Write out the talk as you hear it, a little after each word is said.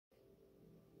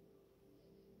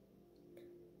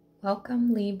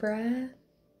Welcome, Libra,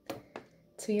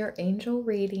 to your angel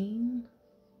reading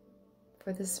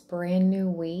for this brand new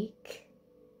week,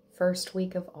 first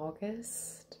week of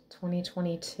August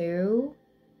 2022.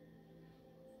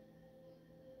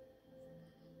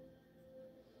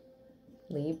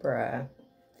 Libra,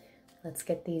 let's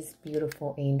get these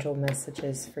beautiful angel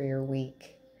messages for your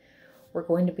week. We're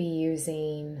going to be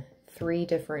using 3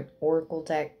 different oracle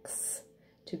decks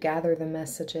to gather the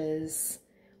messages.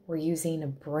 We're using a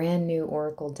brand new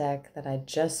oracle deck that I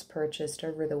just purchased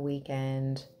over the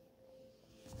weekend.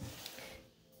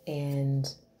 And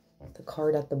the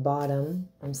card at the bottom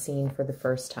I'm seeing for the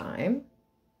first time.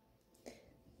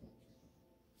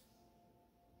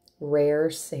 Rare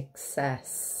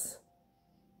success.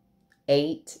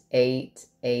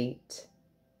 888.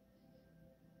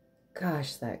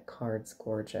 Gosh, that card's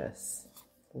gorgeous.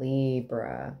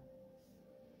 Libra.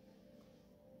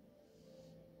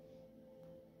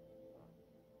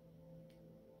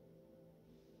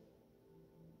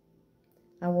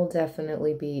 I will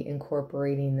definitely be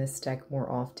incorporating this deck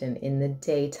more often in the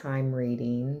daytime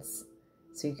readings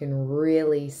so you can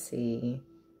really see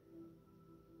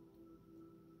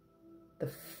the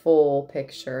full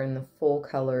picture and the full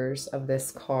colors of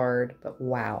this card. But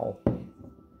wow.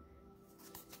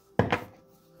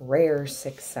 Rare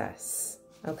success.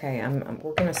 Okay,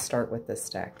 we're going to start with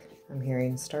this deck. I'm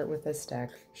hearing start with this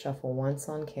deck. Shuffle once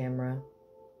on camera.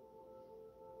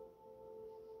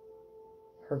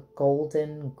 Her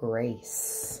golden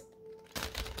grace.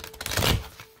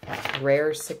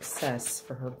 Rare success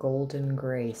for her golden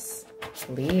grace.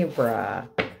 Libra,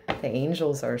 the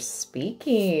angels are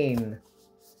speaking.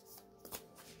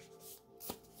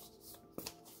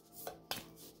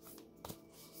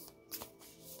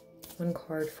 One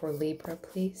card for Libra,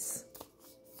 please.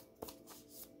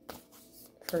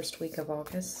 First week of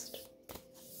August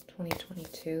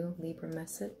 2022, Libra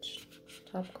message.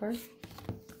 Top card.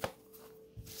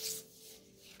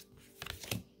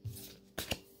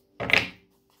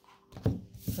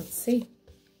 Let's see.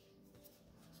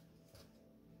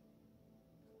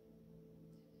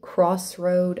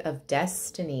 Crossroad of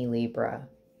destiny, Libra.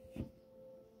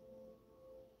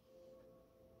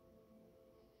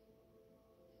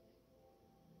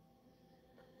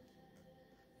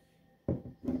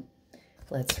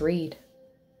 Let's read.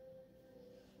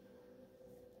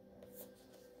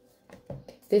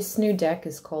 This new deck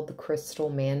is called the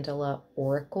Crystal Mandala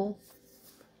Oracle.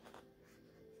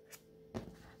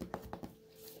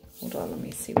 Hold on, let me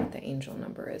see what the angel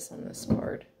number is on this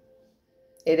card.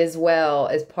 It as well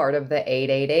as part of the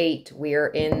 888. We are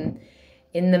in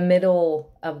the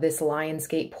middle of this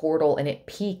Lionsgate portal, and it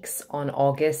peaks on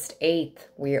August 8th.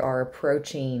 We are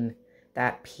approaching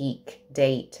that peak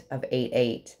date of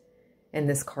 88. And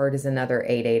this card is another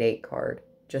 888 card,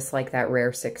 just like that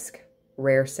rare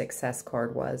success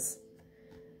card was.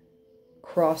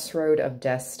 Crossroad of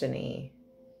destiny.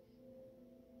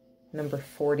 Number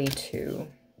 42.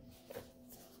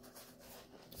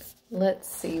 Let's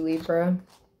see, Libra.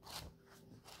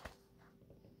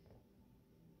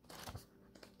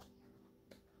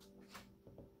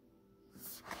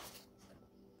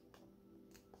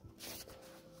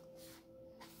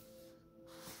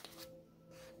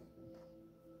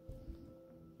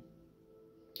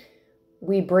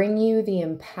 We bring you the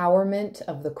empowerment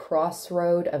of the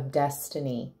crossroad of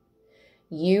destiny.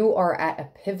 You are at a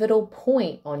pivotal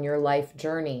point on your life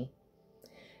journey.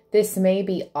 This may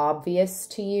be obvious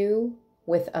to you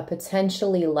with a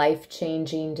potentially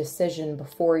life-changing decision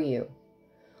before you,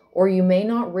 or you may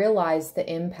not realize the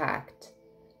impact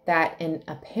that an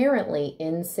apparently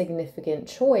insignificant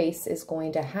choice is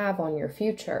going to have on your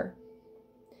future.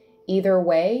 Either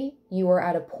way, you are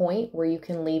at a point where you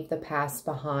can leave the past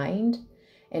behind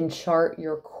and chart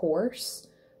your course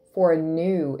for a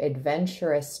new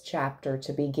adventurous chapter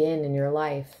to begin in your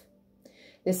life.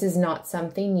 This is not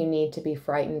something you need to be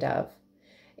frightened of.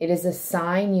 It is a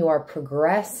sign you are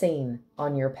progressing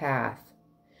on your path.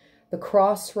 The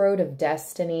crossroad of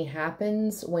destiny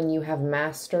happens when you have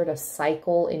mastered a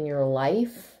cycle in your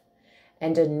life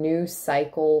and a new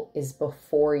cycle is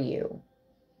before you.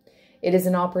 It is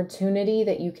an opportunity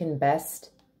that you can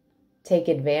best take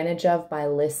advantage of by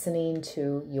listening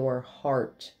to your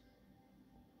heart.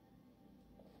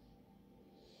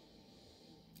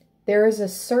 There is a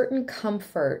certain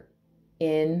comfort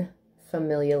in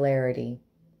familiarity.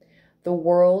 The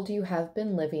world you have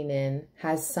been living in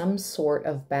has some sort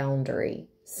of boundary,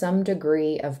 some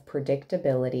degree of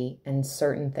predictability, and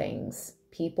certain things,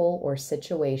 people or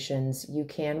situations you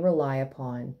can rely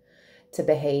upon to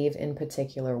behave in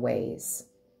particular ways.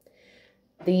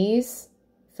 These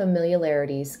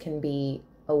familiarities can be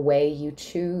a way you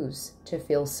choose to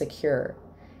feel secure,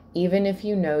 even if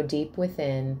you know deep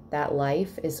within that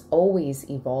life is always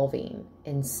evolving,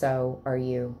 and so are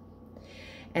you.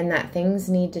 And that things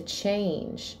need to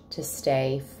change to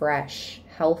stay fresh,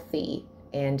 healthy,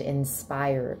 and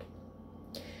inspired.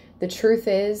 The truth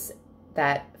is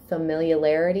that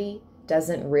familiarity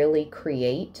doesn't really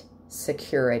create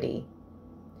security.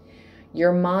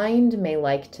 Your mind may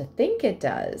like to think it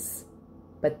does,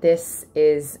 but this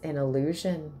is an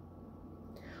illusion.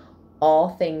 All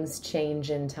things change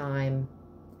in time.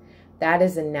 That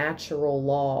is a natural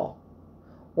law.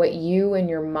 What you and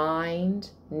your mind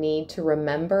need to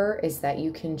remember is that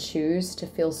you can choose to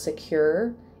feel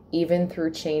secure even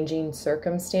through changing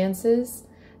circumstances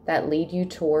that lead you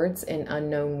towards an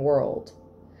unknown world.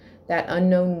 That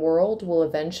unknown world will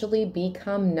eventually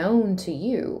become known to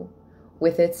you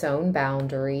with its own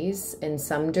boundaries and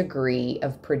some degree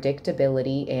of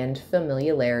predictability and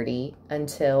familiarity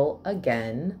until,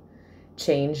 again,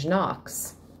 change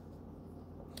knocks.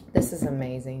 This is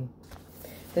amazing.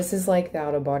 This is like the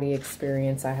out-of-body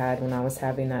experience I had when I was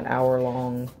having that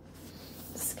hour-long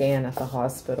scan at the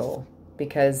hospital,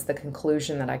 because the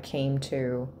conclusion that I came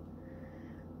to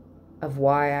of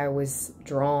why I was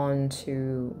drawn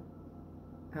to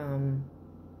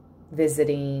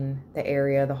visiting the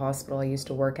area of the hospital I used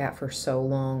to work at for so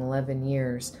long, 11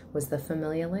 years, was the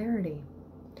familiarity.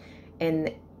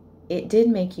 And it did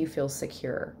make you feel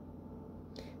secure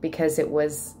because it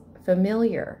was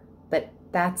familiar, but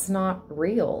that's not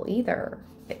real either.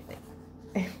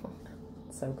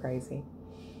 So crazy.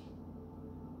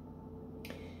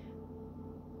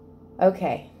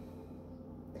 Okay.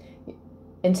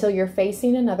 Until you're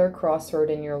facing another crossroad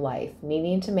in your life,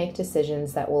 needing to make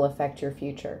decisions that will affect your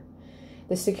future.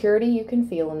 The security you can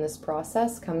feel in this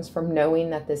process comes from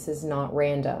knowing that this is not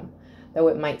random, though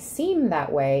it might seem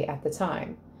that way at the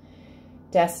time.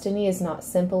 Destiny is not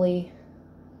simply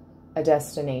a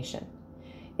destination.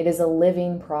 It is a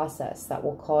living process that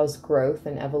will cause growth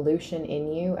and evolution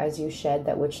in you as you shed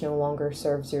that which no longer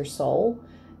serves your soul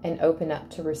and open up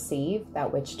to receive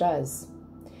that which does.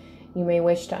 You may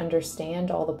wish to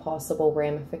understand all the possible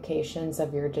ramifications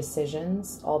of your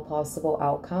decisions, all possible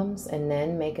outcomes, and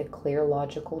then make a clear,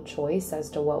 logical choice as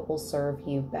to what will serve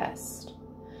you best.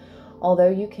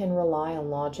 Although you can rely on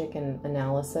logic and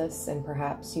analysis, and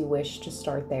perhaps you wish to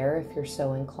start there if you're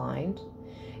so inclined,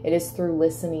 it is through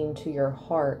listening to your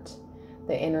heart,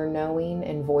 the inner knowing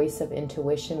and voice of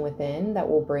intuition within, that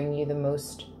will bring you the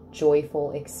most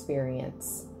joyful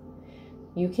experience.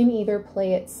 You can either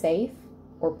play it safe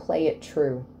or play it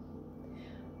true.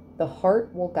 The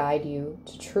heart will guide you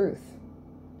to truth.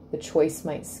 The choice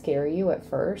might scare you at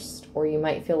first, or you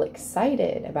might feel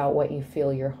excited about what you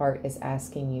feel your heart is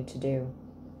asking you to do.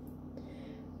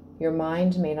 Your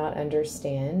mind may not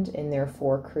understand and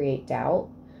therefore create doubt,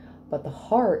 but the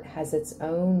heart has its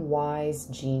own wise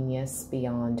genius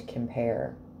beyond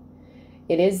compare.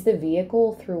 It is the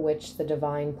vehicle through which the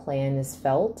divine plan is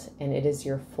felt, and it is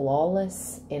your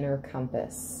flawless inner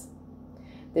compass.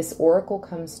 This oracle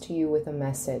comes to you with a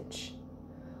message.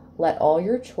 Let all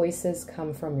your choices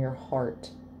come from your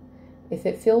heart. If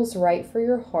it feels right for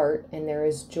your heart and there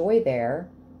is joy there,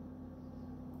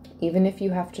 even if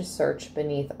you have to search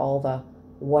beneath all the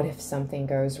what if something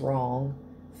goes wrong,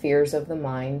 fears of the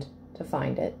mind to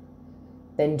find it,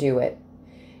 then do it.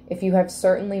 If you have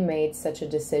certainly made such a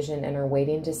decision and are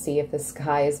waiting to see if the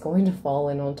sky is going to fall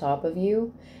in on top of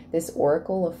you, this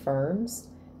oracle affirms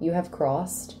you have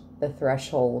crossed the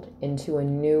threshold into a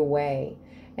new way,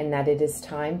 and that it is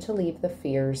time to leave the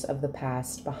fears of the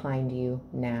past behind you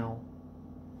now.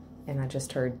 And I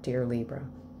just heard, Dear Libra.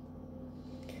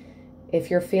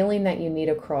 If you're feeling that you need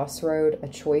a crossroad, a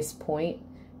choice point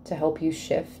to help you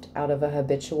shift out of a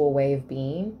habitual way of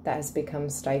being that has become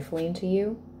stifling to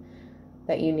you,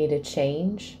 that you need a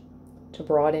change to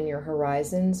broaden your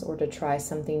horizons or to try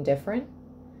something different,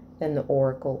 then the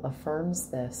oracle affirms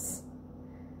this.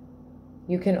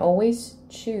 You can always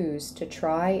choose to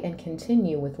try and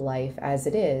continue with life as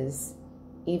it is,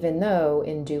 even though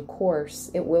in due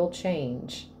course it will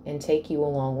change and take you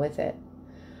along with it.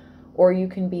 Or you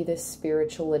can be this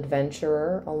spiritual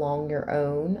adventurer along your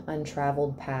own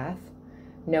untraveled path,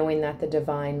 knowing that the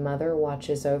Divine Mother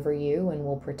watches over you and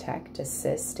will protect,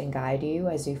 assist, and guide you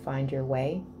as you find your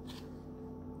way.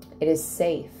 It is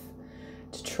safe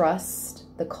to trust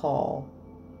the call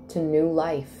to new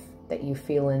life that you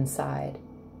feel inside.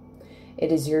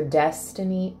 It is your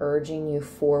destiny urging you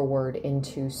forward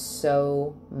into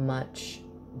so much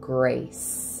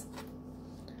grace.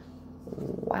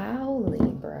 Wow,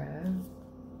 Libra.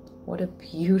 What a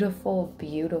beautiful,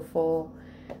 beautiful,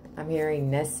 I'm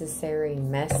hearing necessary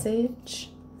message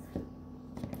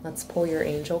Let's pull your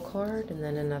angel card and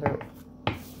then another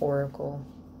oracle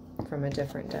from a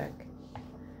different deck.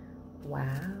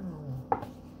 Wow.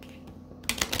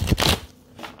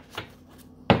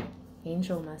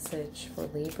 Angel message for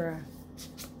Libra.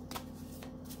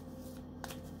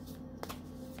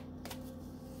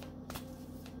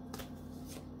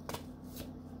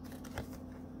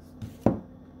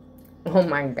 Oh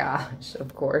my gosh,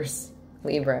 of course,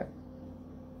 Libra.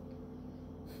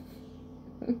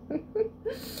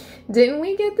 Didn't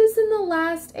we get this in the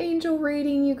last angel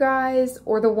reading, you guys?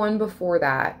 Or the one before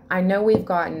that? I know we've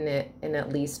gotten it in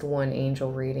at least one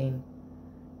angel reading.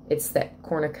 It's that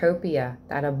cornucopia,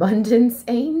 that abundance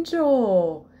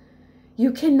angel.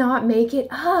 You cannot make it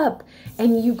up.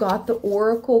 And you got the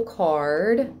oracle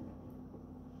card.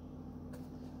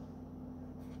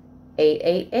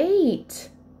 888.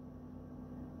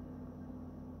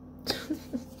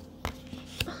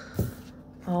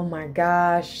 Oh my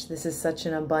gosh, this is such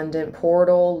an abundant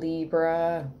portal,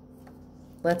 Libra.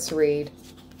 Let's read.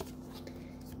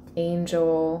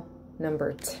 Angel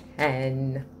number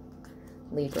 10.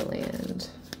 Libra land.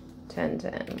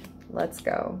 1010. Let's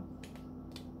go.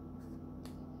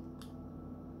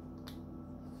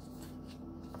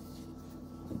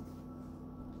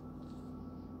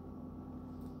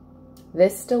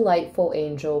 This delightful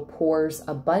angel pours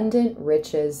abundant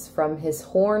riches from his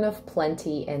horn of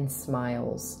plenty and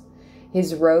smiles.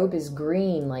 His robe is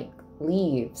green like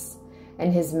leaves,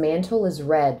 and his mantle is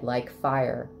red like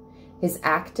fire. His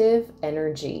active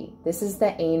energy, this is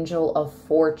the angel of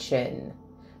fortune,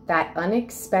 that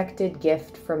unexpected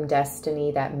gift from destiny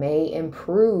that may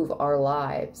improve our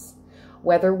lives,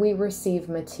 whether we receive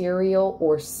material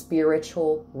or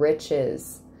spiritual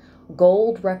riches.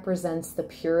 Gold represents the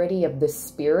purity of the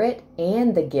spirit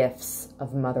and the gifts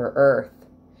of Mother Earth.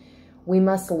 We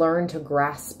must learn to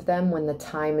grasp them when the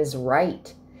time is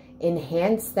right,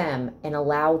 enhance them, and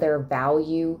allow their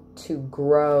value to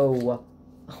grow.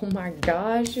 Oh my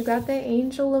gosh, you got the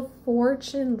angel of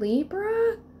fortune,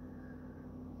 Libra?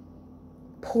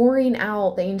 Pouring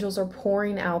out, the angels are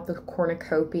pouring out the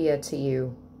cornucopia to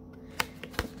you.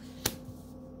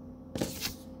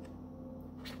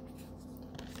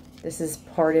 This is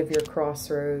part of your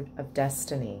crossroad of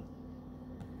destiny.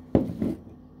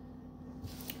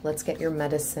 Let's get your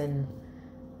medicine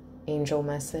angel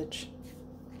message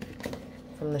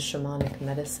from the shamanic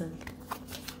medicine.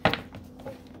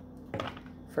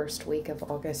 First week of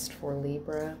August for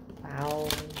Libra. Wow,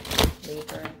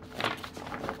 Libra.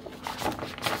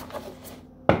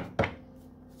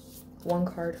 One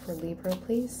card for Libra,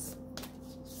 please.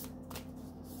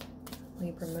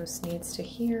 Libra most needs to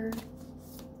hear.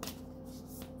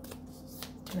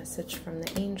 Message from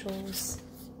the angels.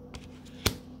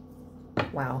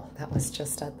 Wow, that was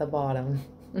just at the bottom.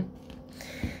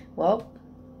 Well,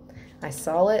 I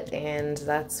saw it, and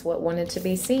that's what wanted to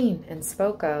be seen and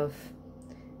spoke of.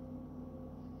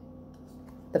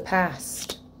 The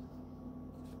past.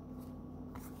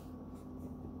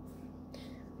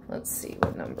 Let's see,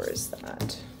 what number is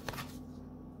that?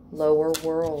 Lower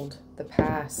world, the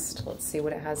past. Let's see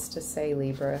what it has to say,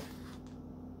 Libra.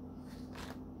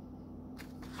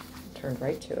 Turned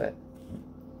right to it.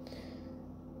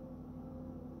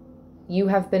 You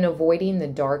have been avoiding the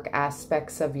dark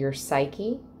aspects of your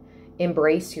psyche.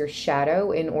 Embrace your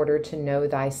shadow in order to know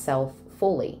thyself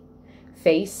fully.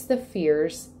 Face the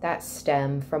fears that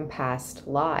stem from past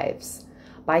lives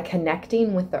by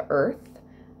connecting with the earth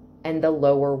and the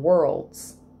lower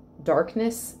worlds.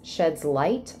 Darkness sheds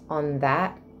light on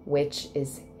that which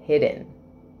is hidden.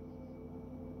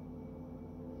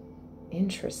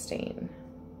 Interesting.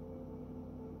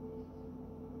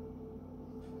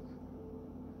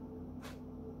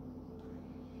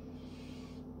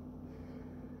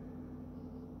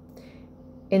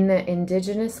 In the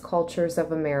indigenous cultures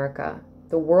of America,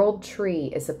 the world tree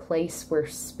is a place where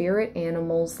spirit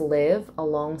animals live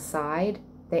alongside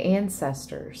the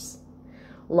ancestors.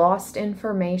 Lost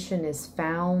information is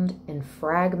found, and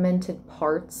fragmented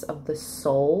parts of the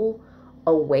soul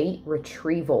await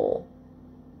retrieval.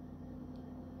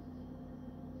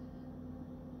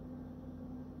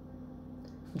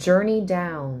 Journey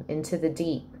down into the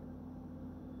deep,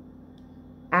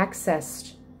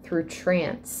 accessed through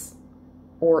trance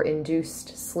or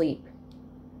induced sleep.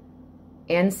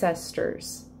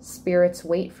 Ancestors, spirits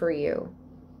wait for you.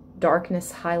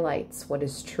 Darkness highlights what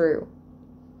is true.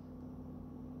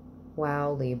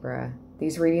 Wow, Libra.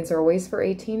 These readings are always for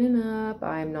 18 and up.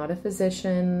 I'm not a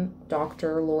physician,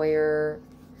 doctor, lawyer,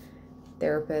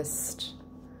 therapist.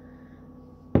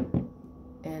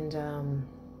 And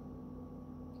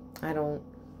I don't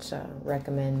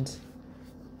recommend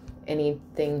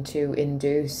anything to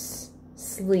induce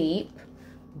sleep,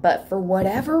 but for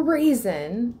whatever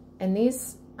reason, and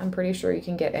these I'm pretty sure you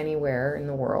can get anywhere in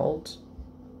the world.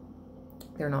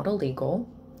 They're not illegal.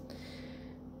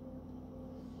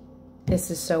 This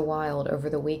is so wild. Over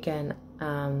the weekend,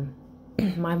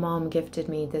 my mom gifted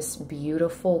me this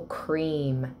beautiful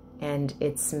cream, and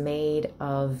it's made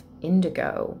of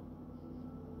indigo.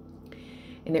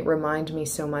 And it reminded me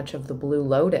so much of the Blue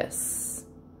Lotus.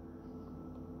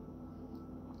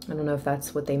 I don't know if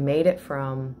that's what they made it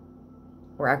from,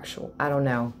 or actual, I don't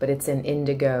know, but it's an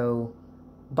indigo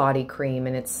body cream,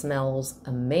 and it smells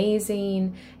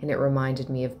amazing, and it reminded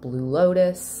me of Blue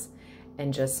Lotus.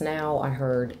 And just now I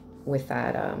heard with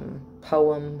that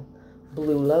poem,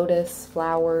 Blue Lotus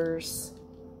flowers.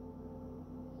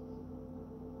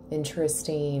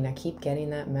 Interesting. I keep getting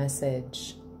that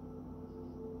message.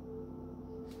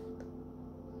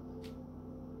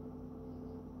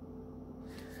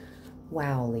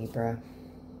 Wow, Libra.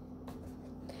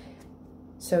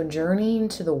 So journeying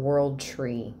to the world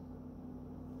tree.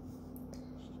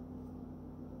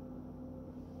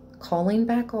 Calling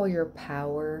back all your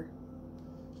power.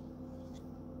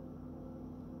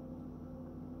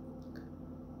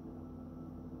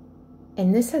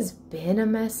 And this has been a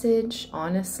message,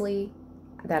 honestly,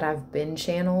 that I've been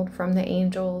channeled from the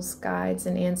angels, guides,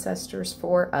 and ancestors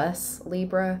for us,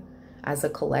 Libra, as a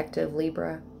collective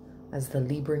Libra, as the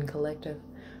Libran collective.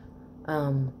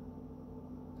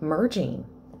 Merging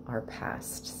our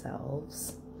past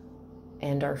selves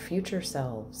and our future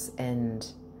selves,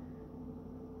 and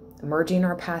merging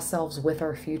our past selves with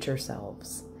our future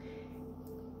selves.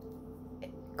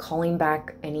 Calling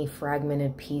back any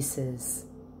fragmented pieces.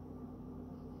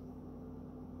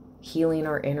 Healing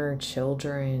our inner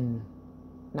children,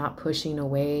 not pushing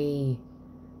away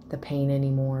the pain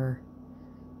anymore.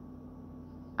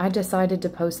 I decided to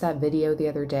post that video the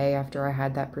other day after I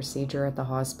had that procedure at the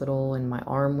hospital, and my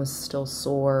arm was still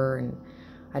sore, and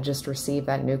I just received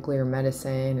that nuclear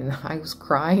medicine, and I was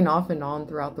crying off and on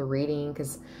throughout the reading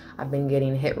because I've been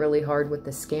getting hit really hard with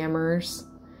the scammers,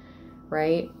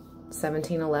 right?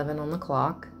 17:11 on the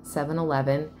clock,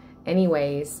 7:11.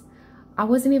 Anyways, I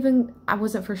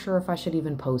wasn't for sure if I should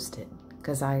even post it,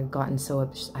 because I had gotten so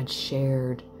I'd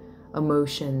shared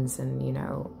emotions and, you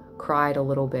know, cried a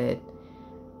little bit.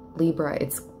 Libra,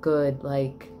 it's good.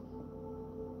 Like,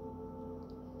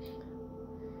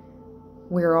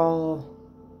 we're all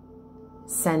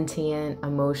sentient,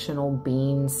 emotional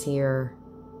beings here.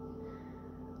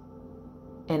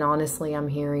 And honestly, I'm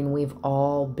hearing we've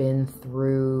all been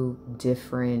through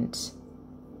different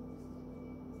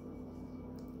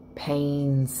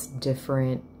pains,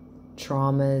 different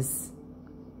traumas,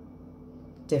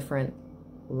 different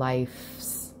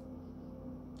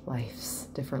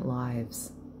different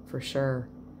lives, for sure.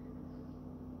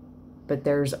 But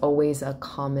there's always a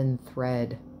common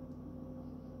thread,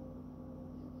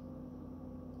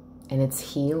 and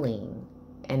it's healing,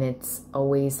 and it's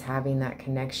always having that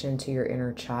connection to your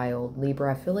inner child.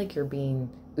 Libra, I feel like you're being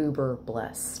uber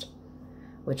blessed,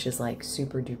 which is like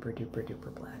super duper duper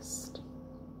duper blessed.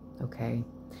 Okay,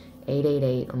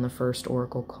 888 on the first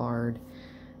oracle card,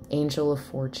 Angel of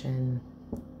Fortune,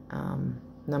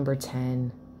 number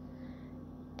 10,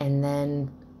 and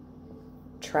then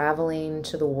traveling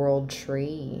to the world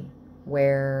tree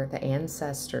where the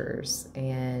ancestors,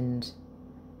 and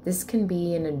this can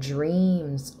be in a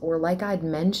dreams, or like I'd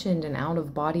mentioned, an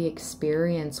out-of-body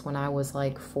experience when I was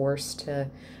like forced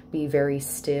to be very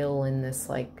still in this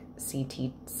like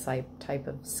CT type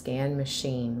of scan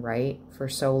machine, right? For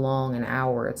so long, an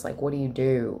hour. It's like, what do you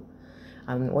do?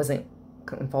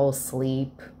 Couldn't fall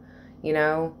asleep, you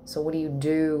know? So what do you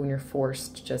do when you're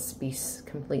forced to just be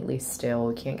completely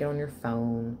still? You can't get on your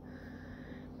phone.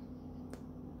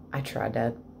 I tried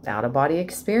to out-of-body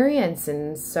experience,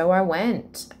 and so I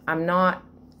went.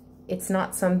 It's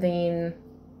not something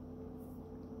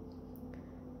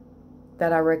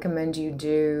that I recommend you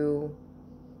do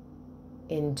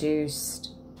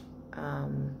induced,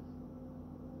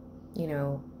 you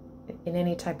know, in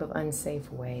any type of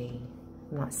unsafe way.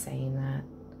 I'm not saying that.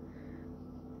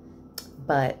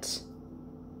 But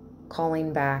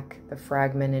calling back the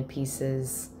fragmented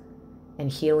pieces and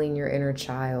healing your inner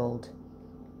child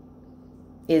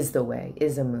is the way,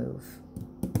 is a move.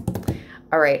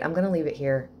 All right, I'm going to leave it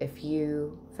here. If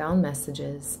you found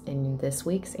messages in this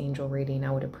week's angel reading,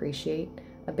 I would appreciate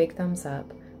a big thumbs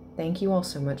up. Thank you all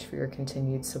so much for your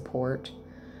continued support.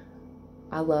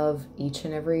 I love each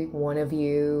and every one of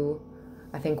you.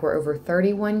 I think we're over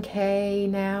 31K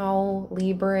now,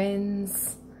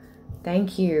 Librans.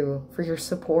 Thank you for your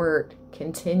support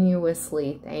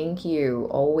continuously. Thank you.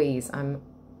 Always. I'm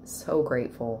so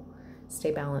grateful.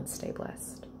 Stay balanced, stay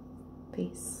blessed.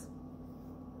 Peace.